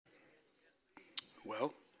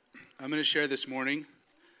Well, I'm going to share this morning.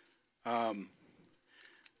 I'm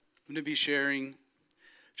going to be sharing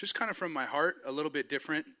just kind of from my heart, a little bit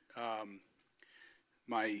different.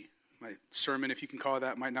 My sermon, if you can call it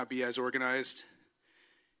that, might not be as organized.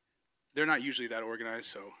 They're not usually that organized,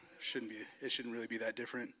 so it shouldn't really be that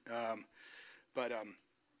different. But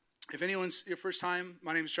if anyone's your first time,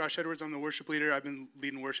 my name is Josh Edwards. I'm the worship leader. I've been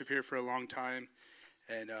leading worship here for a long time,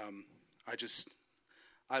 and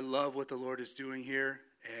I love what the Lord is doing here,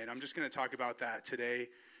 and I'm just going to talk about that today.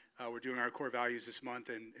 We're doing our core values this month,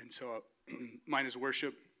 and so mine is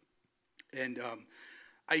worship. And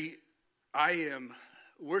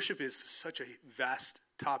worship is such a vast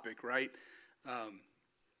topic, right?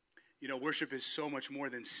 Worship is so much more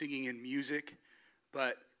than singing and music,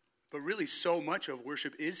 but really so much of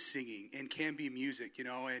worship is singing and can be music,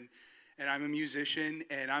 and I'm a musician,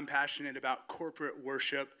 and I'm passionate about corporate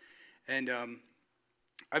worship, and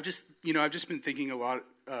I've just been thinking a lot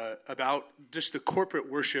about just the corporate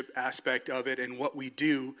worship aspect of it and what we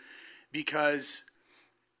do, because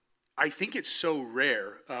I think it's so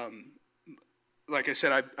rare. Like I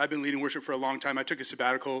said, I've been leading worship for a long time. I took a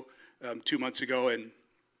sabbatical 2 months ago, and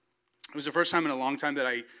it was the first time in a long time that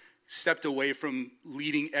I stepped away from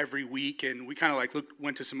leading every week, and we kind of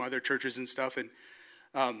went to some other churches and stuff. And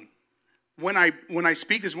when I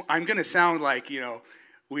speak this, I'm going to sound like,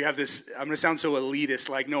 we have this, I'm going to sound so elitist,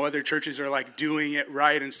 like no other churches are doing it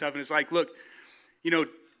right and stuff. And it's like, look,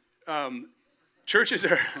 churches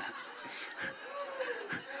are,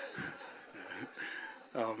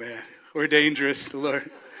 oh man, we're dangerous. The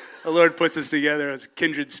Lord puts us together as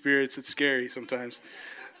kindred spirits. It's scary sometimes.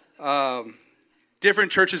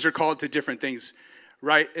 Different churches are called to different things,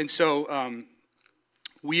 right? And so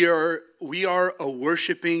we are a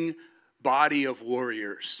worshiping body of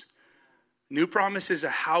warriors. New Promise is a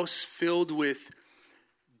house filled with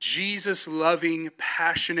Jesus-loving,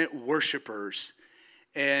 passionate worshipers.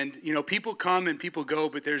 And, people come and people go,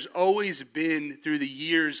 but there's always been, through the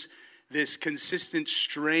years, this consistent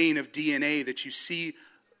strain of DNA that you see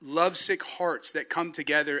lovesick hearts that come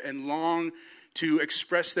together and long to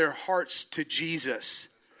express their hearts to Jesus.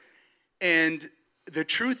 And the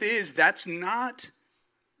truth is,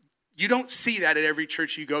 you don't see that at every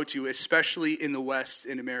church you go to, especially in the West,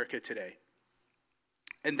 in America today.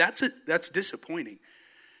 And that's disappointing,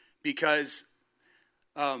 because,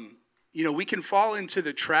 we can fall into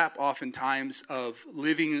the trap oftentimes of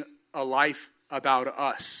living a life about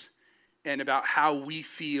us and about how we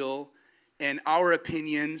feel and our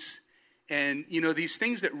opinions. And, these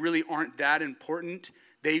things that really aren't that important,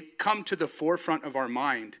 they come to the forefront of our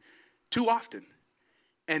mind too often.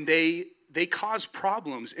 And they cause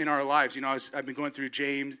problems in our lives. I've been going through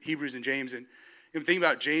Hebrews and James, and thinking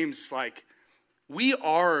about James, it's like, we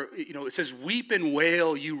are, it says, weep and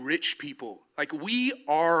wail, you rich people. Like, we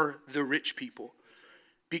are the rich people.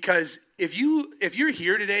 Because if you're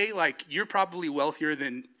here today, you're probably wealthier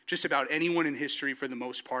than just about anyone in history for the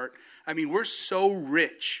most part. I mean, we're so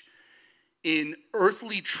rich in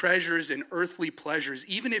earthly treasures and earthly pleasures.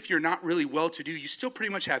 Even if you're not really well-to-do, you still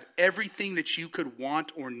pretty much have everything that you could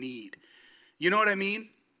want or need. You know what I mean?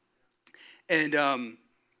 And,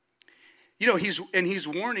 he's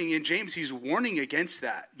warning in James, he's warning against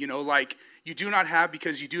that. You do not have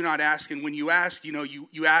because you do not ask. And when you ask,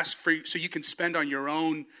 you ask for so you can spend on your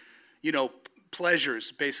own,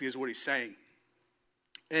 pleasures, basically is what he's saying.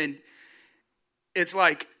 And it's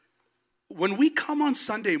like, when we come on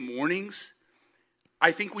Sunday mornings,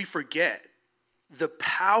 I think we forget the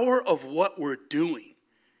power of what we're doing.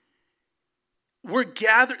 We're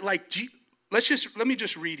gathered, let me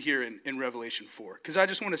just read here in Revelation 4, because I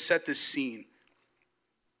just want to set this scene.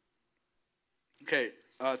 Okay,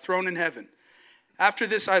 throne in heaven. After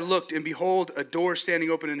this I looked, and behold, a door standing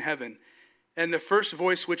open in heaven. And the first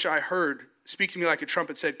voice which I heard speak to me like a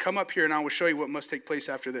trumpet said, "Come up here, and I will show you what must take place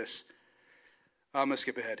after this." I'm going to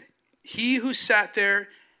skip ahead. He who sat there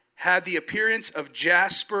had the appearance of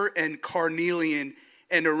jasper and carnelian,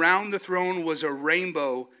 and around the throne was a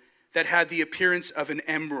rainbow that had the appearance of an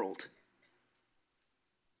emerald.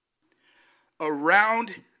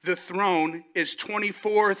 Around the throne is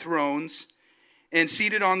 24 thrones, and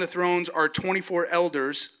seated on the thrones are 24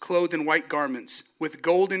 elders, clothed in white garments, with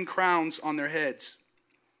golden crowns on their heads.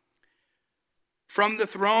 From the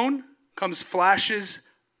throne comes flashes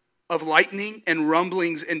of lightning and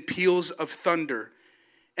rumblings and peals of thunder.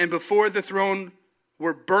 And before the throne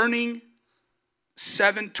were burning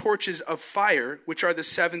 7 torches of fire, which are the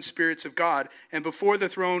 7 spirits of God. And before the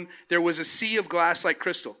throne, there was a sea of glass like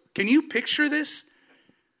crystal. Can you picture this?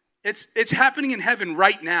 It's happening in heaven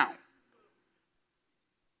right now.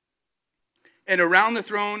 And around the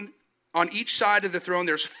throne on each side of the throne,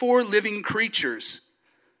 there's 4 living creatures,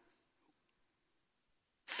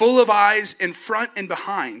 full of eyes in front and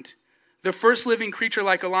behind. The first living creature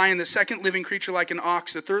like a lion, the second living creature like an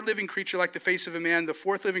ox, the third living creature like the face of a man, the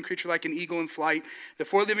fourth living creature like an eagle in flight. The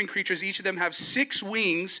 4 living creatures, each of them have 6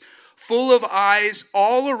 wings, full of eyes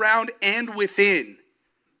all around and within.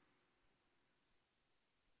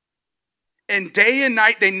 And day and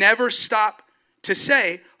night they never stop to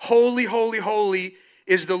say, holy, holy, holy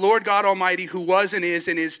is the Lord God Almighty, who was and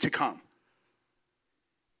is to come.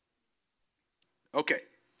 Okay.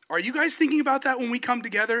 Are you guys thinking about that when we come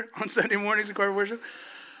together on Sunday mornings in corporate worship?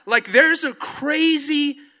 Like, there's a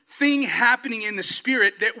crazy thing happening in the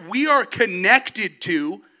spirit that we are connected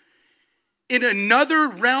to in another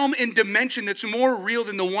realm and dimension that's more real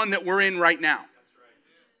than the one that we're in right now.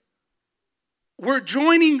 We're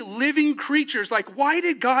joining living creatures. Like, why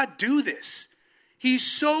did God do this? He's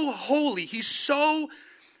so holy. He's so,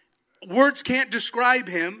 words can't describe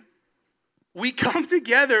him. We come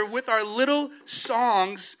together with our little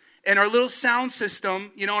songs and our little sound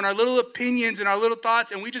system, and our little opinions and our little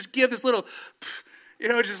thoughts, and we just give this little,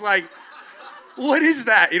 just like, what is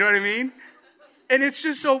that? You know what I mean? And it's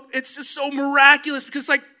just so miraculous because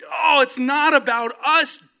it's not about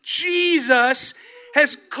us. Jesus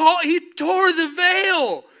has he tore the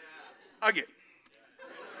veil. Again.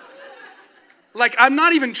 Like, I'm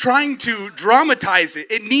not even trying to dramatize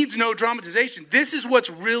it. It needs no dramatization. This is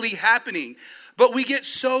what's really happening. But we get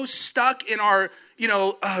so stuck in our,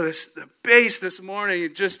 the bass this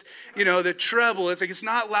morning, just, the treble. It's like, it's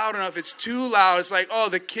not loud enough. It's too loud. It's like,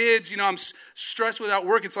 the kids, I'm stressed without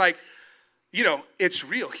work. It's like, it's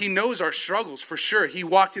real. He knows our struggles for sure. He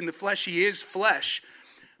walked in the flesh. He is flesh.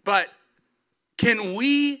 But can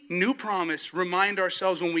we, New Promise, remind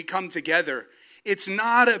ourselves when we come together, it's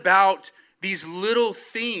not about these little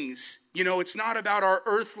things, it's not about our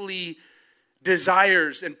earthly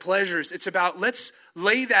desires and pleasures. It's about, let's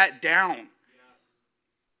lay that down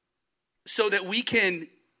so that we can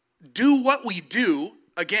do what we do.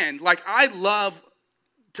 Again, like, I love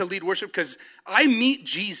to lead worship because I meet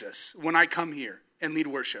Jesus when I come here and lead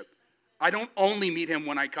worship. I don't only meet him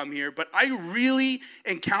when I come here, but I really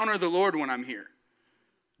encounter the Lord when I'm here.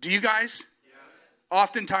 Do you guys? Yes.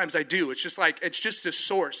 Oftentimes I do. It's just a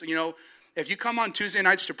source, If you come on Tuesday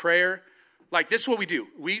nights to prayer, like, this is what we do.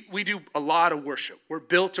 We do a lot of worship. We're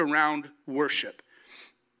built around worship.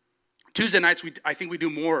 Tuesday nights, I think we do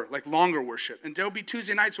more, like, longer worship. And there'll be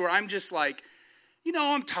Tuesday nights where I'm just like,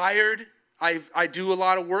 I'm tired. I do a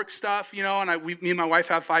lot of work stuff, and me and my wife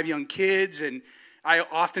have 5 young kids, and I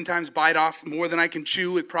oftentimes bite off more than I can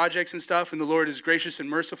chew with projects and stuff, and the Lord is gracious and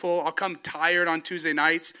merciful. I'll come tired on Tuesday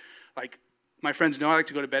nights. Like, my friends know I like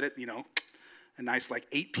to go to bed at, a nice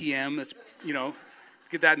 8 p.m. That's,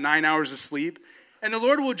 get that 9 hours of sleep. And the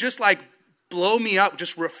Lord will just blow me up,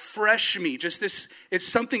 just refresh me. It's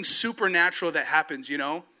something supernatural that happens,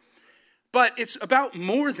 But it's about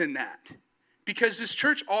more than that. Because this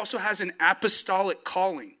church also has an apostolic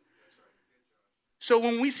calling. So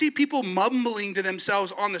when we see people mumbling to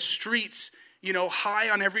themselves on the streets, high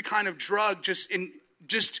on every kind of drug,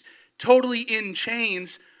 just totally in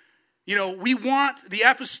chains, we want the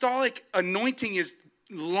apostolic anointing is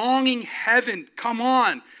longing heaven. Come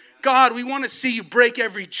on. God, we want to see you break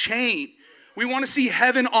every chain. We want to see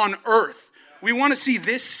heaven on earth. We want to see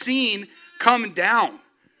this scene come down.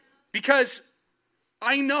 Because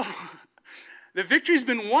I know the victory's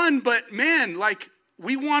been won, but man,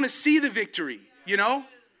 we want to see the victory,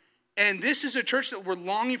 And this is a church that we're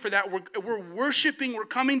longing for that. We're worshiping. We're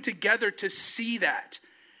coming together to see that.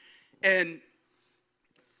 And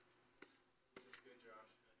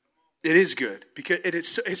it is good because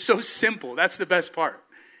it's so simple. That's the best part.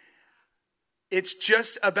 It's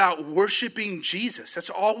just about worshiping Jesus. That's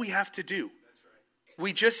all we have to do.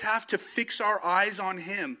 We just have to fix our eyes on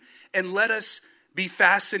him and let us be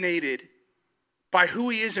fascinated by who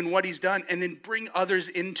he is and what he's done, and then bring others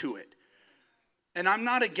into it. And I'm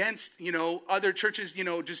not against, other churches,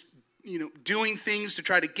 doing things to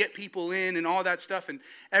try to get people in and all that stuff. And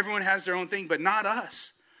everyone has their own thing, but not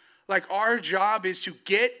us. Our job is to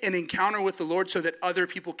get an encounter with the Lord so that other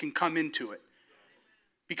people can come into it.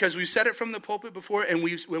 Because we've said it from the pulpit before, and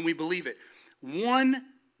when we believe it. One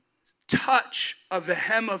touch of the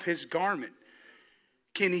hem of his garment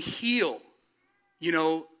can heal,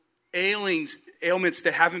 ailments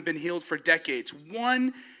that haven't been healed for decades.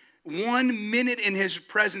 One minute in his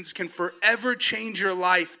presence can forever change your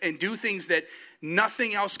life and do things that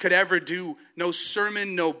nothing else could ever do. No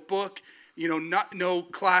sermon, no book, no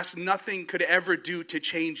class, nothing could ever do to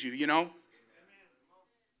change you,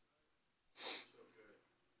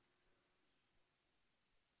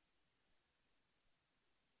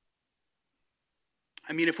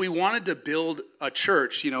 I mean, if we wanted to build a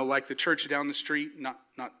church, like the church down the street,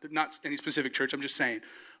 not any specific church, I'm just saying,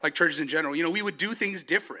 like churches in general, we would do things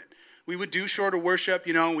different. We would do shorter worship,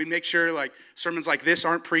 we'd make sure like sermons like this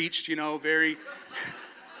aren't preached, very,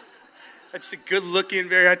 that's a good looking,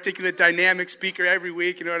 very articulate, dynamic speaker every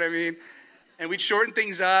week, you know what I mean? And we'd shorten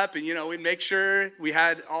things up and, we'd make sure we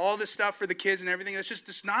had all the stuff for the kids and everything.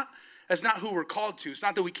 That's not who we're called to. It's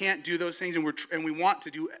not that we can't do those things and we want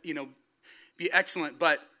to do, be excellent,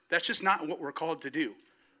 but that's just not what we're called to do.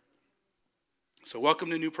 So welcome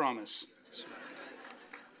to New Promise.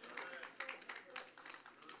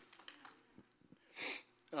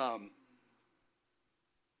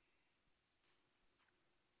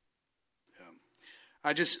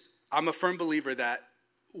 I'm a firm believer that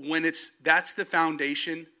that's the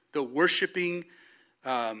foundation, the worshiping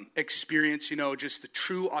experience, just the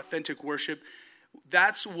true authentic worship.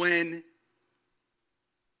 That's when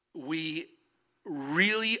we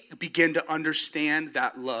really begin to understand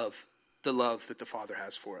that love, the love that the Father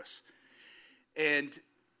has for us. And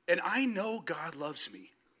I know God loves me.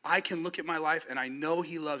 I can look at my life and I know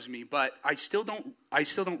he loves me, but I still don't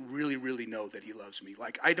really, really know that he loves me.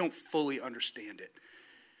 Like, I don't fully understand it.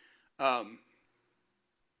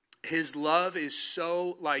 His love is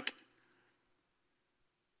so, like,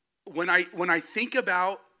 when I think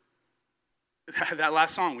about that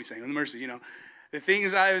last song we sang, On the Mercy, the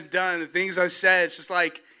things I've done, the things I've said, it's just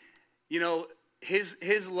like,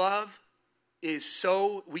 his love is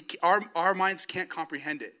so, our minds can't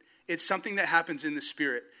comprehend it. It's something that happens in the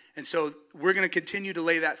Spirit. And so we're going to continue to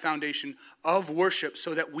lay that foundation of worship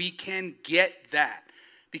so that we can get that.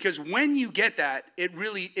 Because when you get that,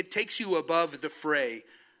 it takes you above the fray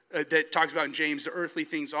that talks about in James, the earthly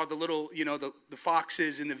things, all the little, the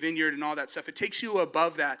foxes in the vineyard and all that stuff. It takes you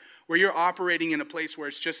above that, where you're operating in a place where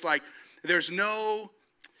it's just like, there's no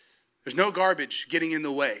garbage getting in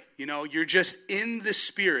the way. You're just in the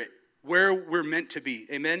Spirit where we're meant to be.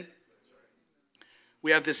 Amen?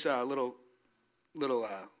 We have this little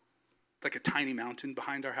like a tiny mountain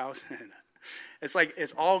behind our house.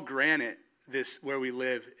 It's all granite, where we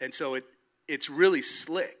live. And so it's really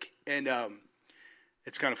slick. And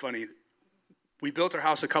it's kind of funny. We built our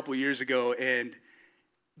house a couple years ago, and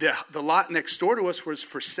the lot next door to us was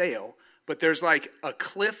for sale, but there's like a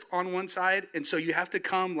cliff on one side, and so you have to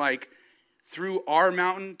come like through our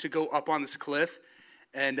mountain to go up on this cliff.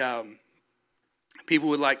 And people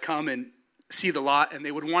would like come and see the lot, and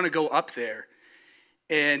they would want to go up there.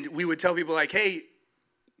 And we would tell people like, hey,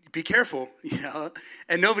 be careful,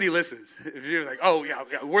 and nobody listens. If you're like, oh yeah,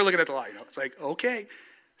 we're looking at the lot, it's like, okay.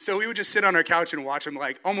 So we would just sit on our couch and watch them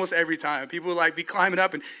like almost every time. People would like be climbing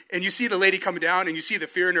up, and you see the lady coming down, and you see the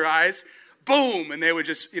fear in her eyes, boom, and they would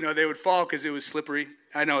just, they would fall because it was slippery.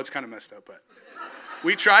 I know it's kind of messed up, but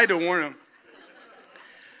we tried to warn them.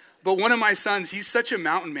 But one of my sons, he's such a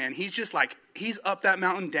mountain man. He's just like, he's up that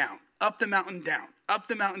mountain, down, up the mountain, down, up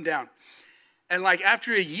the mountain, down. And like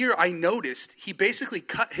after a year, I noticed he basically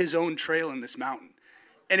cut his own trail in this mountain.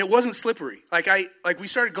 And it wasn't slippery. Like we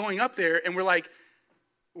started going up there, and we're like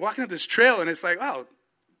walking up this trail, and it's like, wow,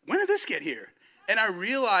 when did this get here? And I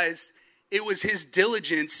realized it was his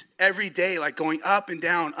diligence every day, like going up and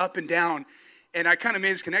down, up and down. And I kind of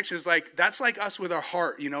made this connection. It's like, that's like us with our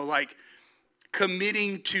heart, like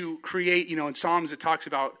committing to create, in Psalms it talks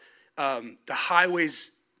about the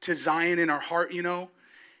highways to Zion in our heart,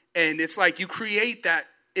 And it's like you create that,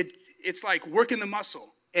 it's like working the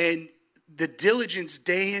muscle and the diligence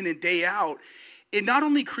day in and day out. It not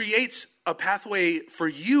only creates a pathway for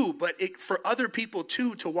you, but for other people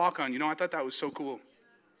too to walk on. I thought that was so cool.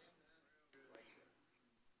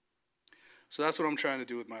 So that's what I'm trying to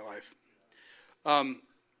do with my life.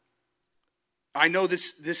 I know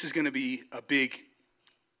this is going to be a big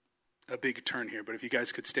turn here, but if you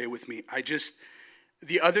guys could stay with me,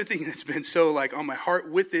 the other thing that's been so like on my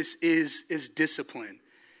heart with this is discipline.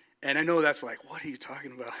 And I know that's like, what are you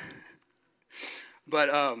talking about?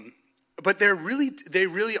 But they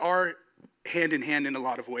really are hand in hand in a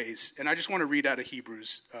lot of ways. And I just want to read out of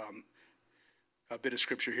Hebrews a bit of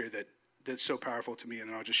scripture here that's so powerful to me, and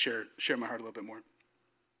then I'll just share my heart a little bit more.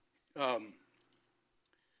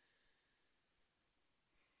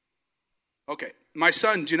 Okay. My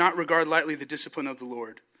son, do not regard lightly the discipline of the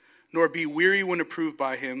Lord, nor be weary when approved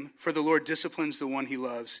by him, for the Lord disciplines the one he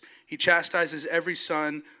loves. He chastises every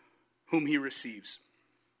son whom he receives.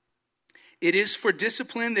 It is for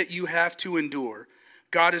discipline that you have to endure.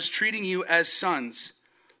 God is treating you as sons.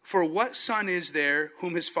 For what son is there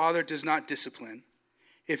whom his father does not discipline?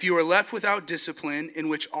 If you are left without discipline, in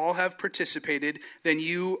which all have participated, then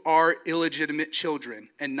you are illegitimate children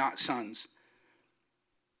and not sons.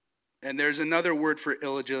 And there's another word for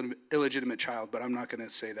illegitimate child, but I'm not going to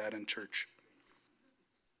say that in church.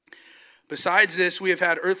 Besides this, we have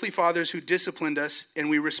had earthly fathers who disciplined us, and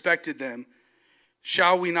we respected them.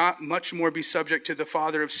 Shall we not much more be subject to the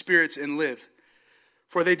Father of spirits and live?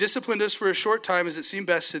 For they disciplined us for a short time as it seemed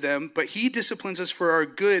best to them, but he disciplines us for our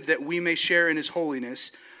good, that we may share in his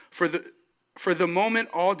holiness. For the moment,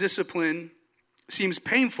 all discipline seems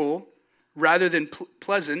painful rather than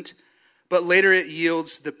pleasant, but later it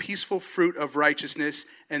yields the peaceful fruit of righteousness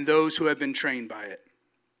and those who have been trained by it.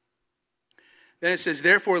 Then it says,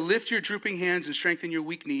 therefore lift your drooping hands and strengthen your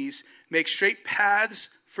weak knees. Make straight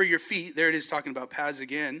paths for your feet. There it is, talking about paths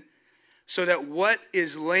again. So that what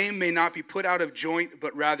is lame may not be put out of joint,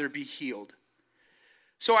 but rather be healed.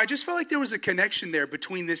 So I just felt like there was a connection there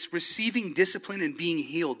between this receiving discipline and being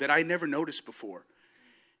healed that I never noticed before.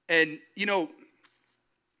 And,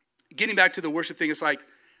 getting back to the worship thing, it's like,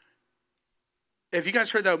 have you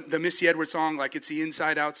guys heard the Missy Edwards song, like it's the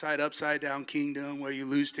inside, outside, upside down kingdom where you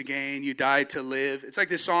lose to gain, you die to live? It's like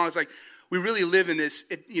this song, it's like we really live in this,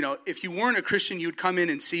 if you weren't a Christian, you'd come in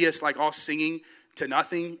and see us like all singing to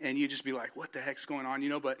nothing, and you'd just be like, what the heck's going on,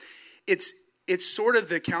 But it's sort of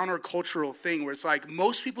the countercultural thing where it's like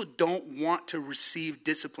most people don't want to receive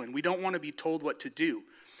discipline. We don't want to be told what to do.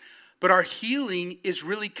 But our healing is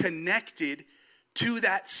really connected to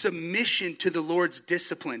that submission to the Lord's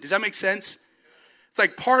discipline. Does that make sense? It's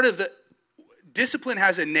like part of the discipline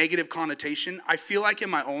has a negative connotation. I feel like in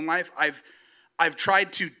my own life, I've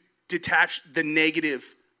tried to detach the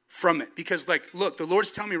negative from it. Because look, the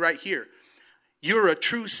Lord's telling me right here, you're a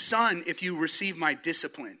true son if you receive my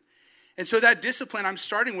discipline. And so that discipline, I'm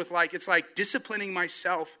starting with it's like disciplining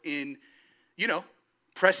myself in,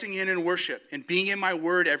 pressing in worship and being in my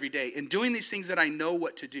word every day and doing these things that I know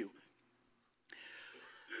what to do.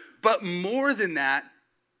 But more than that,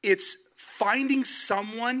 it's finding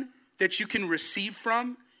someone that you can receive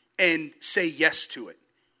from and say yes to it,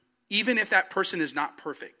 even if that person is not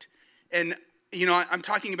perfect. And, I'm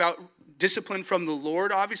talking about discipline from the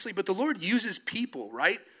Lord, obviously, but the Lord uses people,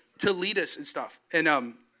 right, to lead us and stuff.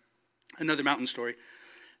 And another mountain story.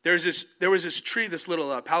 There was this tree, this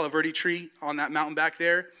little Palo Verde tree on that mountain back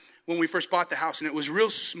there when we first bought the house, and it was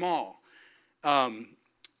real small. And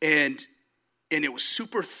it was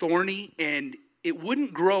super thorny, and it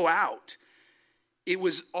wouldn't grow out. It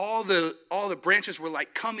was all the branches were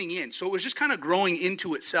like coming in. So it was just kind of growing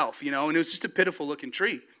into itself, and it was just a pitiful looking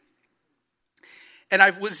tree. And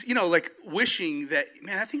I was, wishing that,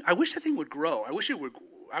 man, I wish that thing would grow. I wish it would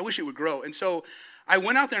grow. And so I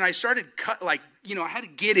went out there and I started I had to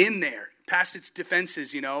get in there past its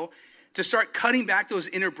defenses, to start cutting back those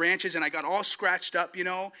inner branches. And I got all scratched up,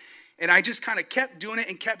 and I just kind of kept doing it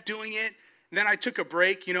and kept doing it. And then I took a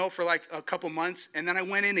break, for like a couple months. And then I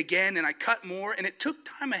went in again and I cut more. And it took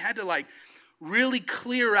time. I had to really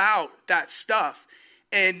clear out that stuff.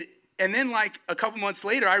 And then a couple months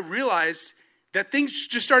later, I realized that things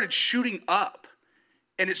just started shooting up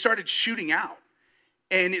and it started shooting out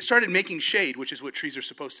and it started making shade, which is what trees are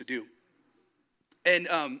supposed to do. And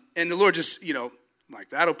the Lord just,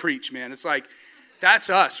 that'll preach, man. It's like, that's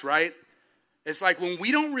us, right? It's like when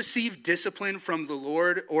we don't receive discipline from the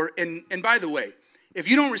Lord and by the way, if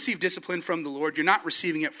you don't receive discipline from the Lord, you're not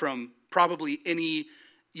receiving it from probably any,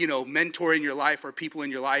 mentor in your life or people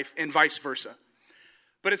in your life and vice versa.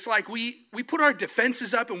 But it's like we put our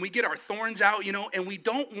defenses up and we get our thorns out, and we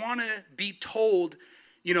don't want to be told,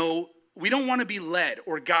 we don't want to be led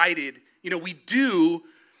or guided. We do,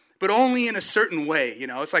 but only in a certain way.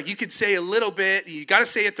 It's like you could say a little bit. You got to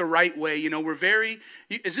say it the right way.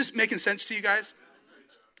 Is this making sense to you guys?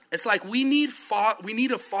 It's like we need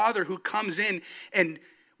a father who comes in and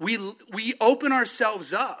we open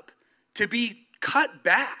ourselves up to be cut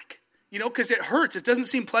back, because it hurts. It doesn't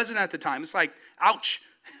seem pleasant at the time. It's like, ouch.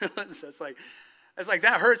 It's like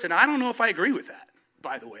that hurts, and I don't know if I agree with that,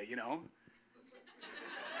 by the way,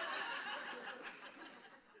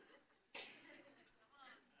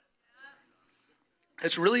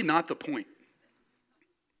 It's really not the point.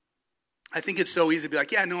 I think it's so easy to be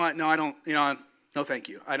like, yeah, no, I don't, no, thank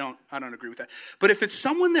you. I don't agree with that. But if it's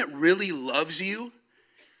someone that really loves you,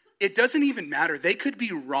 it doesn't even matter. They could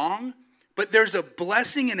be wrong, but there's a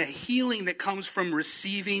blessing and a healing that comes from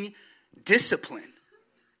receiving discipline.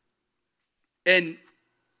 And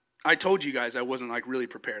I told you guys I wasn't really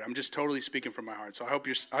prepared. I'm just totally speaking from my heart. So I hope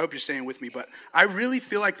you're staying with me. But I really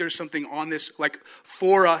feel like there's something on this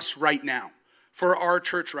for us right now, for our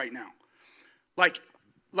church right now. Like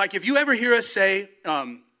if you ever hear us say,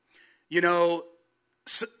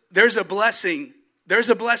 there's a blessing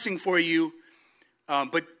for you,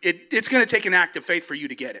 but it's going to take an act of faith for you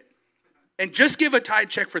to get it. and just give a tithe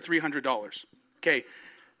check for $300. Okay,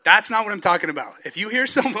 that's not what I'm talking about. If you hear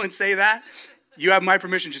someone say that, you have my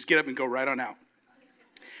permission, just get up and go right on out.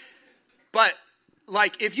 But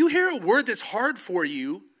like, if you hear a word that's hard for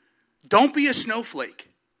you, don't be a snowflake.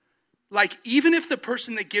 Like, even if the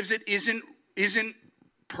person that gives it isn't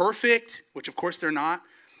perfect, which of course they're not,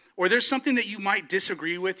 or there's something that you might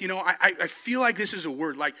disagree with, I feel like this is a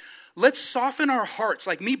word. Like, let's soften our hearts.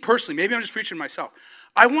 Like me personally, maybe I'm just preaching to myself.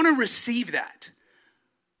 I want to receive that.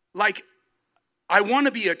 Like, I want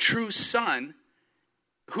to be a true son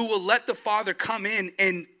who will let the Father come in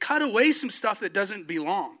and cut away some stuff that doesn't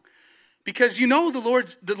belong. Because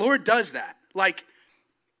the Lord does that. Like,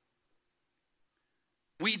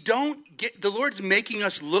 the Lord's making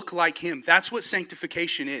us look like him. That's what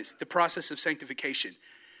sanctification is, the process of sanctification.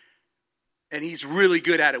 And he's really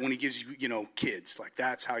good at it when he gives you, kids. Like,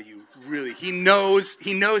 that's how he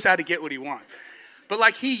knows how to get what he wants. But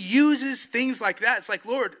like, he uses things like that. It's like,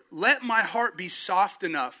 Lord, let my heart be soft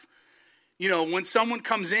enough, when someone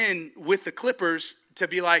comes in with the clippers to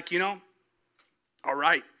be like, all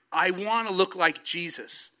right, I want to look like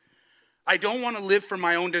Jesus. I don't want to live for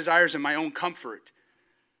my own desires and my own comfort.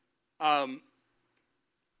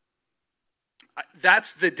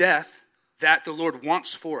 That's the death that the Lord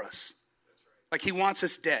wants for us. Like, he wants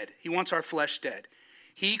us dead. He wants our flesh dead.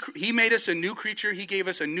 He made us a new creature. He gave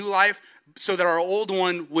us a new life so that our old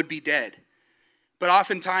one would be dead. But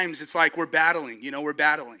oftentimes it's like we're battling.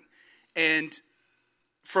 And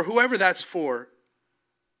for whoever that's for,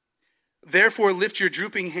 therefore lift your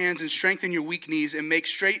drooping hands and strengthen your weak knees and make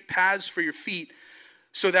straight paths for your feet,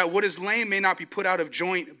 so that what is lame may not be put out of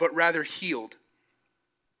joint, but rather healed.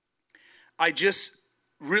 I just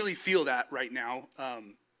really feel that right now,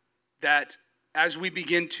 that as we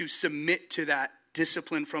begin to submit to that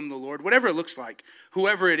discipline from the Lord, whatever it looks like,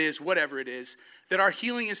 whoever it is, whatever it is, that our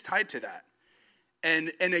healing is tied to that.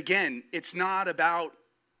 And again, it's not about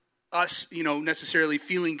us, necessarily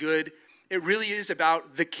feeling good. It really is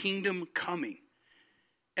about the kingdom coming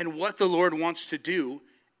and what the Lord wants to do.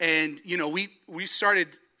 And, we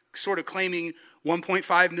started sort of claiming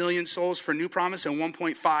 1.5 million souls for New Promise and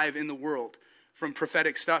 1.5 in the world from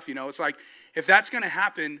prophetic stuff. It's like, if that's going to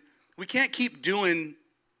happen, we can't keep doing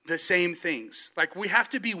the same things. Like, we have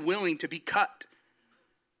to be willing to be cut.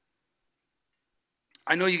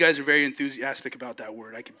 I know you guys are very enthusiastic about that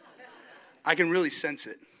word. I can really sense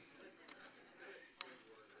it.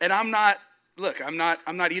 And I'm not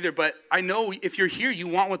either, but I know if you're here, you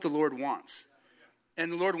want what the Lord wants.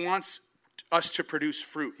 And the Lord wants us to produce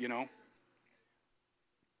fruit, Yeah.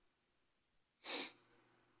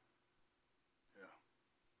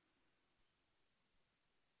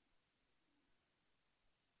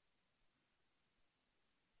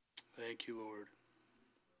 Thank you, Lord.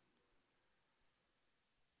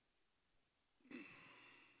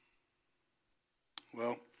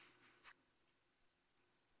 Well,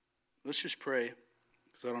 let's just pray,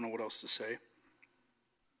 because I don't know what else to say.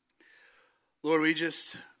 Lord,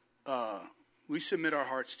 we submit our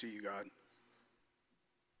hearts to you, God.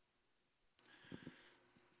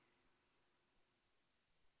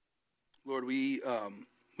 Lord, we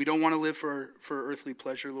don't want to live for earthly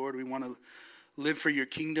pleasure, Lord. We want to live for your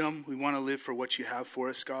kingdom. We want to live for what you have for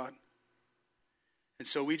us, God. And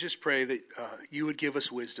so we just pray that you would give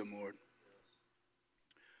us wisdom, Lord.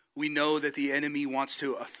 We know that the enemy wants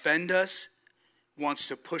to offend us, wants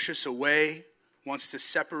to push us away, wants to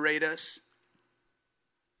separate us.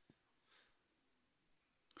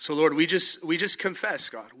 So, Lord, we just confess,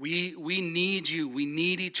 God. We need you. We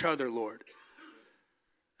need each other, Lord.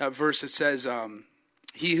 That verse, it says,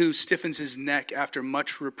 he who stiffens his neck after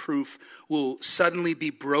much reproof will suddenly be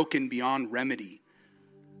broken beyond remedy.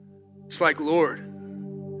 It's like,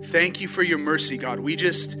 Lord, thank you for your mercy, God. We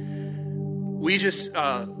just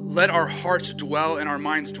let our hearts dwell and our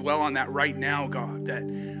minds dwell on that right now, God, that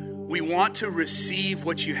we want to receive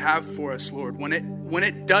what you have for us, Lord. When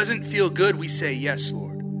it doesn't feel good, we say yes, Lord.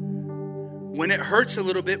 When it hurts a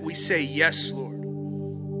little bit, we say yes, Lord.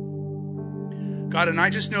 God, and I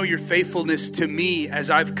just know your faithfulness to me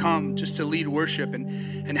as I've come just to lead worship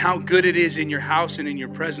and how good it is in your house and in your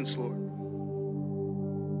presence, Lord.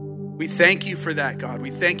 We thank you for that, God.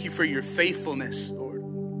 We thank you for your faithfulness, Lord.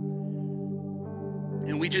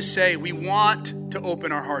 And we just say we want to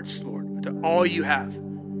open our hearts, Lord, to all you have.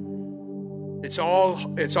 It's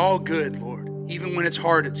all good, Lord. Even when it's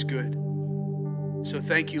hard, it's good. So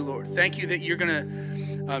thank you, Lord. Thank you that you're going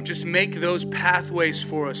to just make those pathways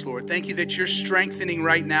for us, Lord. Thank you that you're strengthening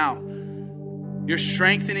right now. You're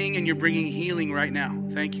strengthening and you're bringing healing right now.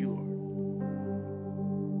 Thank you, Lord.